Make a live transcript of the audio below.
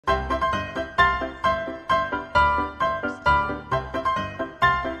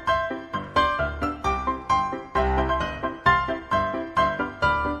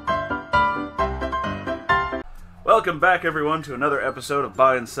Welcome back, everyone, to another episode of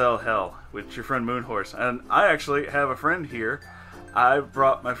Buy and Sell Hell with your friend Moonhorse. And I actually have a friend here. I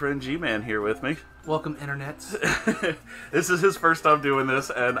brought my friend G-Man here with me. Welcome, internets. This is his first time doing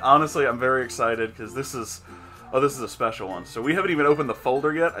this, and honestly, I'm very excited because this is a special one. So we haven't even opened the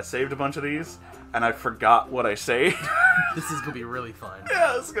folder yet. I saved a bunch of these, and I forgot what I saved. This is going to be really fun.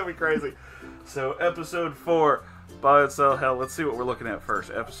 Yeah, this is going to be crazy. So, episode 4, Buy and Sell Hell. Let's see what we're looking at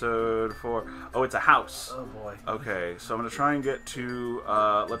first. Episode 4. Oh, it's a house. Oh, boy. Okay, so I'm going to try and get to,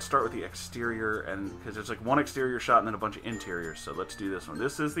 let's start with the exterior, and because there's like one exterior shot and then a bunch of interiors, so let's do this one.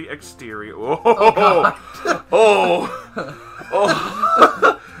 This is the exterior. Oh, oh,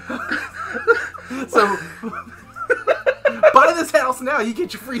 oh. So, buy this house now, you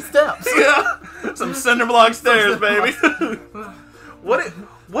get your free steps. Yeah, some cinder block stairs, baby. What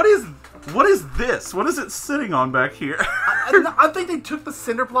is this? What is it sitting on back here? I think they took the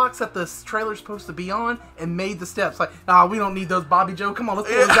cinder blocks that the trailer's supposed to be on and made the steps. Like, we don't need those, Bobby Joe. Come on, let's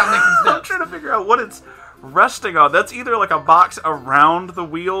go down next steps. I'm trying to figure out what it's resting on. That's either like a box around the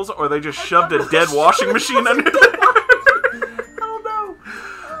wheels, or they just shoved a dead washing machine under there. I don't know.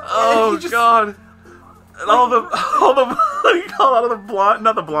 Oh God! And all the what do you call it? All the blind,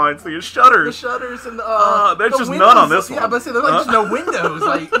 not the blinds, the shutters. The shutters and there's just windows, none on this one. Yeah, but see, there's like just no windows.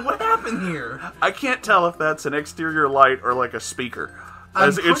 Like, what happened here? I can't tell if that's an exterior light or like a speaker.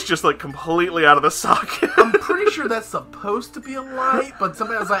 As it's just like completely out of the socket. I'm pretty sure that's supposed to be a light, but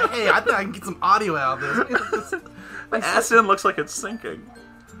somebody was like, "Hey, I think I can get some audio out of this." The ass end looks like it's sinking.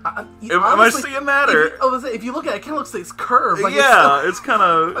 Am Honestly, I seeing that? If you look at it, it kind of looks like it's curved. Like yeah, it's kind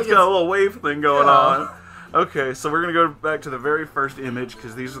of got a little wave thing going on. Yeah. Okay, so we're gonna go back to the very first image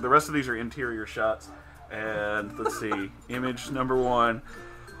because the rest of these are interior shots. And let's see, image number 1.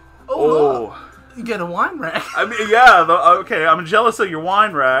 Oh, you get a wine rack. I mean, yeah. Okay, I'm jealous of your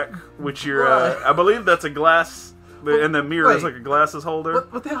wine rack, which you're. Right. I believe that's a glass, and the mirror is like a glasses holder.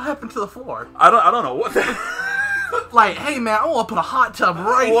 What the hell happened to the floor? I don't know what. Like, hey man, I want to put a hot tub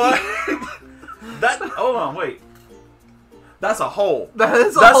right here. Hold on, wait. That's a hole.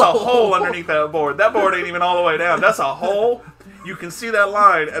 That's a hole underneath that board. That board ain't even all the way down. That's a hole. You can see that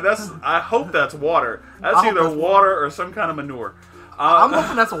line, and I hope that's water. That's either water or some kind of manure. I'm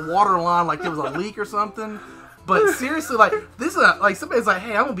hoping that's a water line, like there was a leak or something. But seriously, like this is like somebody's like,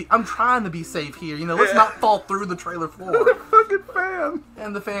 hey, I'm trying to be safe here. You know, let's not fall through the trailer floor. The fucking fan.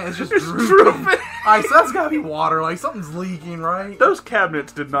 And the fan is just drooping. Alright, so that's gotta be water. Like something's leaking, right? Those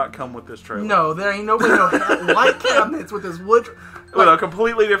cabinets did not come with this trailer. No, there ain't nobody white cabinets with this wood. With a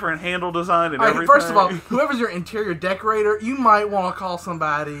completely different handle design and everything. First of all, whoever's your interior decorator, you might want to call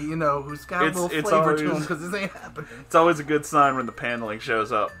somebody, you know, who's got a little flavor to them, because this ain't happening. It's always a good sign when the paneling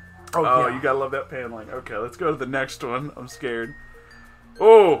shows up. Oh, yeah. You gotta love that paneling. Okay, let's go to the next one. I'm scared.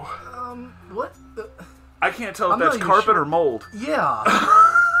 Oh! What? I can't tell if that's carpet or mold. Yeah.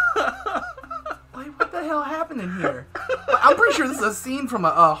 Like, what the hell happened in here? I'm pretty sure this is a scene from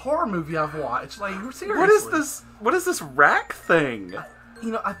a horror movie I've watched. Like, seriously. What is this? What is this rack thing?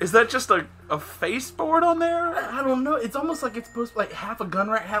 Is that just a face board on there? I don't know. It's almost like it's supposed to be like half a gun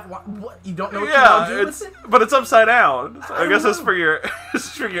rack, half what? You don't know what you want to do with it? But it's upside down. So I guess it's for your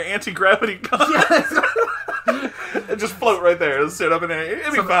anti-gravity gun. Yeah. It just float right there. It'll sit up in there.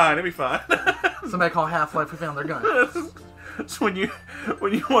 It'll be fine. It'll be fine. Somebody call Half-Life. We found their gun. It's when you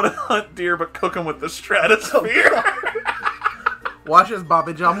want to hunt deer but cook them with the stratosphere. Watch this,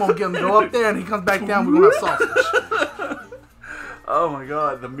 Bobby Joe. I'm gonna get him go up there, and he comes back down. We're gonna have sausage. Oh my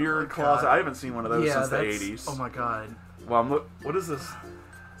God, the mirrored closet. I haven't seen one of those since the 80s. Oh my God. Well, what is this?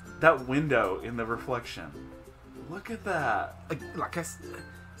 That window in the reflection. Look at that.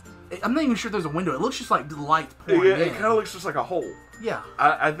 I'm not even sure there's a window. It looks just like the light pouring in. It kind of looks just like a hole. Yeah.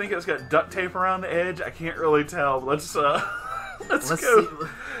 I think it's got duct tape around the edge. I can't really tell. Let's go. See.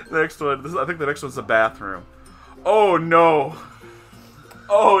 Next one. I think the next one's the bathroom. Oh no.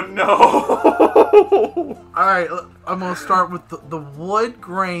 Oh no! Alright, I'm gonna start with the wood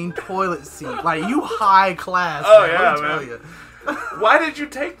grain toilet seat. Like, you high class. Oh, man, yeah, man. You. Why did you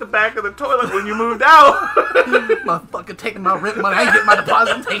take the back of the toilet when you moved out? Motherfucker taking my rent money. I ain't getting my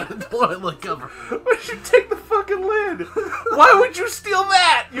deposit. I'm taking the toilet cover. Why did you take the fucking lid? Why would you steal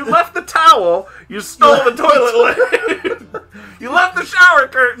that? You left the towel. You stole the toilet lid. You left the shower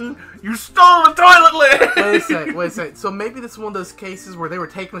curtain. You stole the toilet lid! Wait a sec. So maybe this is one of those cases where they were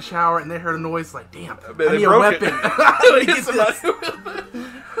taking a shower and they heard a noise like, damn, I need a weapon.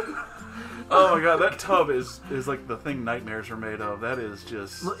 Oh my God, that tub is like the thing nightmares are made of. That is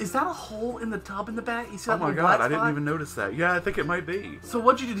just... Is that a hole in the tub in the back? You see that oh my God, I didn't even notice that. Yeah, I think it might be. So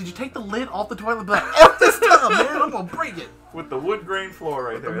what'd you do? Did you take the lid off the toilet and be like, F this tub? up, man. I'm gonna break it. With the wood grain floor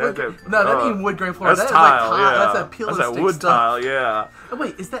right there. No, that ain't wood grain floor. That's that tile, is like yeah. That's that peel That's and that stick wood stuff. tile, yeah. Oh,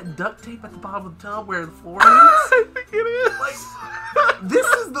 wait, is that duct tape at the bottom of the tub where the floor is? I think it is. This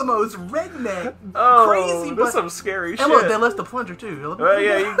is the most redneck, crazy. This But is some scary shit. and look, they left the plunger too.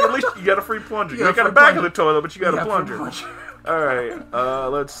 Yeah, at least you got a free plunger. You got a got free a back plunger. of the toilet, but you got a free plunger. All right,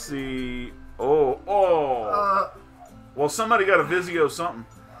 let's see. Well, somebody got a Vizio something.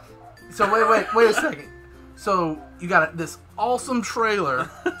 So wait a second. So you got this awesome trailer,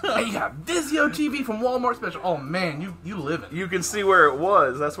 and you got Vizio TV from Walmart special. Oh man, you live it. You can see where it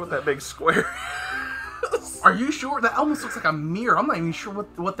was. That's what that big square is. Are you sure? That almost looks like a mirror. I'm not even sure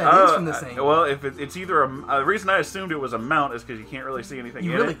what that is from this angle. Well, if it's either the reason I assumed it was a mount is because you can't really see anything.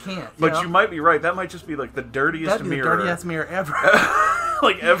 You in really it. can't. But yeah. you might be right. That might just be like the dirtiest That'd be mirror. the dirtiest mirror ever.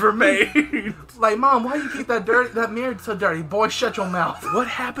 Like ever made. Like, Mom, why do you keep that mirror so dirty? Boy, shut your mouth. What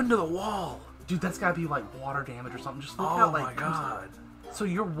happened to the wall? Dude, that's gotta be like water damage or something. Just look Oh out, like, my god. So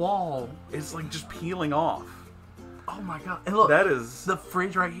your wall. It's like just peeling off. Oh my god. And look, That is the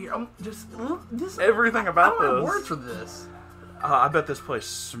fridge right here. Just look, this. everything about I don't have this. words for this. I bet this place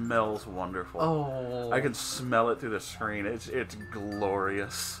smells wonderful. Oh. I can smell it through the screen. It's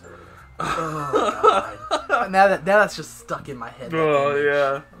glorious. Oh god. now that's just stuck in my head. Oh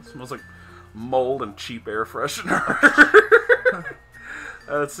yeah, it smells like mold and cheap air freshener.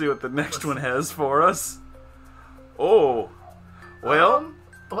 Let's see what the next one has for us. Oh, well,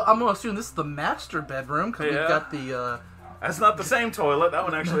 well, I'm gonna assume this is the master bedroom because Yeah. we've got the. that's not the same toilet. That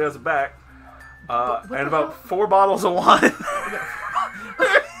one actually has a back. what And the about hell? 4 bottles of wine in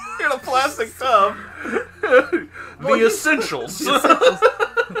a plastic tub. Well, The essentials.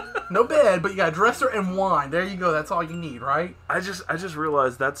 No bed, but you got a dresser and wine. There you go. That's all you need, right? I just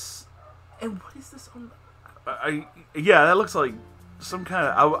realized that's. And what is this on? Yeah, that looks like some kind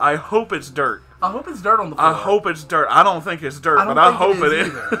of. I hope it's dirt. I hope it's dirt on the floor. I hope it's dirt. I don't think it's dirt, I don't but I think hope it it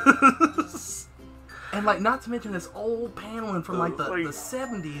is is. And like, not to mention this old paneling from like the Like,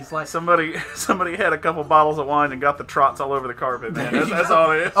 70s. Like, Somebody had a couple bottles of wine and got the trots all over the carpet. Man, that's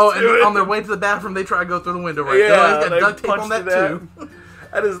all it is. oh, to and it. on their way to the bathroom, they try to go through the window right Yeah, there. It's they got duct tape on punched that it too.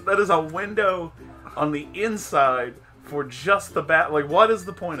 That is a window on the inside for just the bat. Like, what is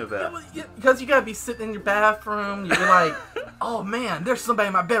the point of that? Because you gotta be sitting in your bathroom, you're like, oh man, there's somebody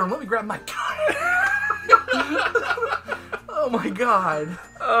in my bedroom. Let me grab my gun. Oh my god.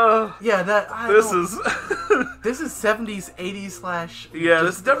 Yeah, this is 70s, 80s slash. Yeah,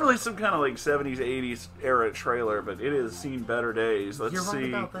 this is definitely some kind of like 70s, 80s era trailer, but it has seen better days. Let's You're right see.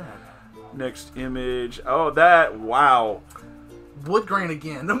 about that. Next image. Oh, wow. Wood grain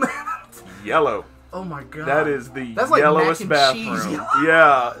again. Yellow. Oh my god. That is the That's like yellowest mac and cheese bathroom. yellow.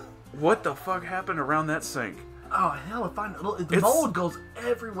 Yeah. What the fuck happened around that sink? Oh hell, the mold goes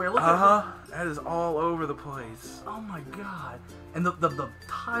everywhere. Look at it. That is all over the place. Oh my god. And the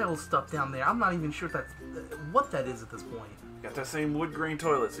tile stuff down there, I'm not even sure what that is at this point. Got that same wood grain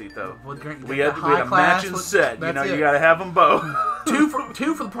toilet seat though. Wood grain, We had a matching set. You know, you gotta have them both. two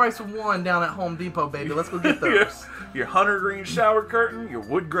for the price of one down at Home Depot, baby. Let's go get those. Your hunter green shower curtain, your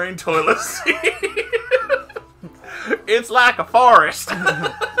wood grain toilet seat. It's like a forest.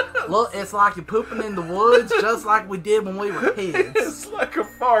 Look, it's like you're pooping in the woods, just like we did when we were kids. It's like a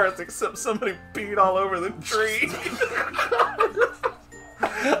forest, except somebody peed all over the tree.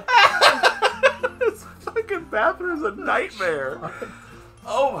 This fucking bathroom's a nightmare.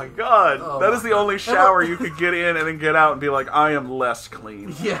 Oh my god. Oh that my is the only shower you could get in and then get out and be like, I am less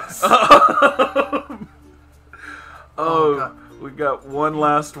clean. Yes. Oh, we got one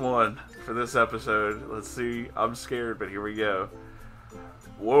last one for this episode. Let's see. I'm scared, but here we go.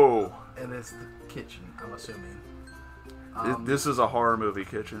 Whoa. And it's the kitchen, I'm assuming. This is a horror movie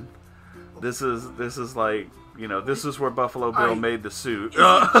kitchen. This is like, you know, this is where Buffalo Bill made the suit. Is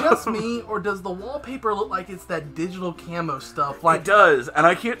it just me, or does the wallpaper look like it's that digital camo stuff? Like, it does, and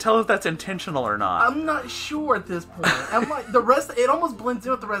I can't tell if that's intentional or not. I'm not sure at this point. I'm like, the rest, it almost blends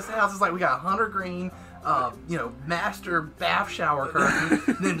in with the rest of the house. It's like we got hunter green, master bath shower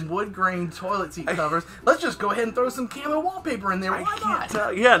curtain, then wood grain toilet seat covers. Let's just go ahead and throw some camo wallpaper in there. Why I can't not?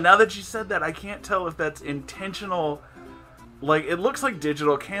 tell. Yeah, now that you said that, I can't tell if that's intentional. Like, it looks like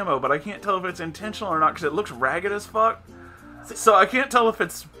digital camo, but I can't tell if it's intentional or not because it looks ragged as fuck. So I can't tell if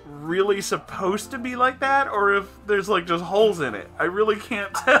it's really supposed to be like that or if there's like just holes in it. I really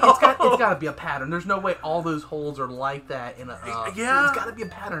can't tell. It's got to be a pattern. There's no way all those holes are like that in a. Yeah. It's got to be a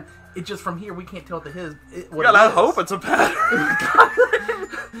pattern. It just from here we can't tell what I hope it's a pattern.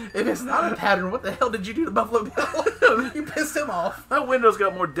 If it's not a pattern, what the hell did you do to Buffalo Bill? You pissed him off. That window's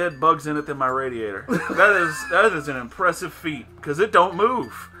got more dead bugs in it than my radiator. That is an impressive feat because it don't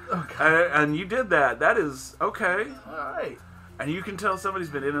move. Okay. And you did that. That is okay. All right. And you can tell somebody's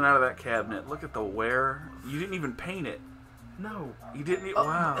been in and out of that cabinet. Look at the wear. You didn't even paint it. No. You didn't. Oh,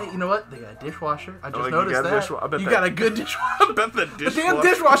 Wow. Hey, you know what? They got a dishwasher. I just you noticed got that. I bet you that- got a good dishwasher. I bet the The dishwasher. damn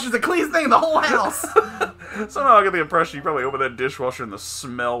dishwasher's the cleanest thing in the whole house. Somehow I get the impression you probably opened that dishwasher and the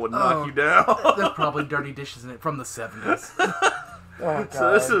smell would knock you down. There's probably dirty dishes in it from the 70s. Oh,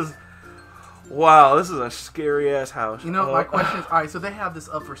 So this is. Wow, this is a scary ass house. You know, my question is, all right, so they have this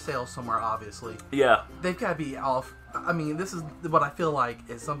up for sale somewhere, obviously. Yeah. They've got to be off. I mean, this is what I feel like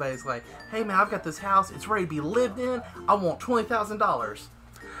is somebody's like, hey, man, I've got this house. It's ready to be lived in. I want $20,000.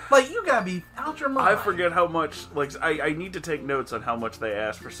 Like, you got to be out your mind. I forget how much, like, I need to take notes on how much they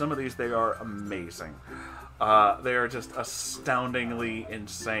ask. For some of these, they are amazing. They are just astoundingly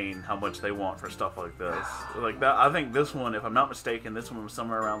insane how much they want for stuff like this. Like, that, I think this one, if I'm not mistaken, this one was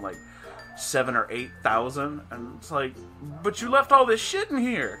somewhere around, like, 7,000 or 8,000, and it's like, but you left all this shit in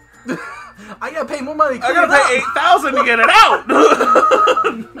here. I gotta pay more money. I gotta pay 8,000 to get it out.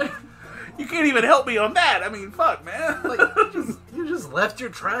 You can't even help me on that. I mean, fuck, man. Like, you just left your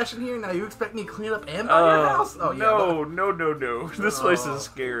trash in here. Now you expect me to clean up and buy your house? Oh yeah. No. This place is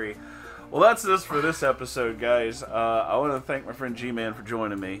scary. Well, that's this for this episode, guys. I want to thank my friend G-Man for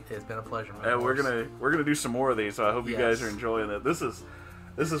joining me. It's been a pleasure, man. And we're gonna do some more of these. So I hope you guys Yes. are enjoying it. This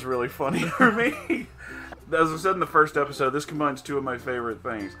is really funny for me. As I said in the first episode, this combines two of my favorite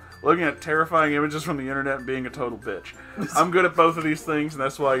things. Looking at terrifying images from the internet and being a total bitch. I'm good at both of these things, and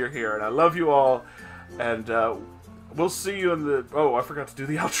that's why you're here. And I love you all. And we'll see you in the... Oh, I forgot to do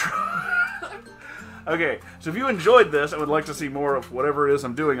the outro. Okay, so if you enjoyed this and would like to see more of whatever it is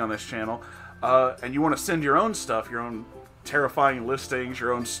I'm doing on this channel, and you want to send your own stuff, your own terrifying listings,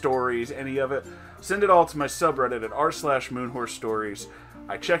 your own stories, any of it, send it all to my subreddit at r/moonhorsestories.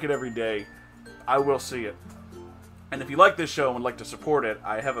 I check it every day. I will see it. And if you like this show and would like to support it,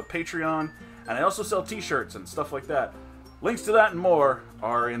 I have a Patreon, and I also sell t-shirts and stuff like that. Links to that and more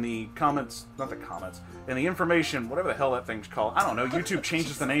are in the comments, not the comments, in the information, whatever the hell that thing's called. I don't know, YouTube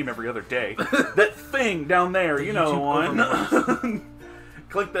changes the name every other day. That thing down there, you know the one.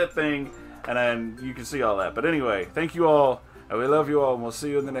 Click that thing, and then you can see all that. But anyway, thank you all, and we love you all, and we'll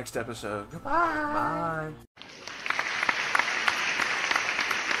see you in the next episode. Goodbye. Bye.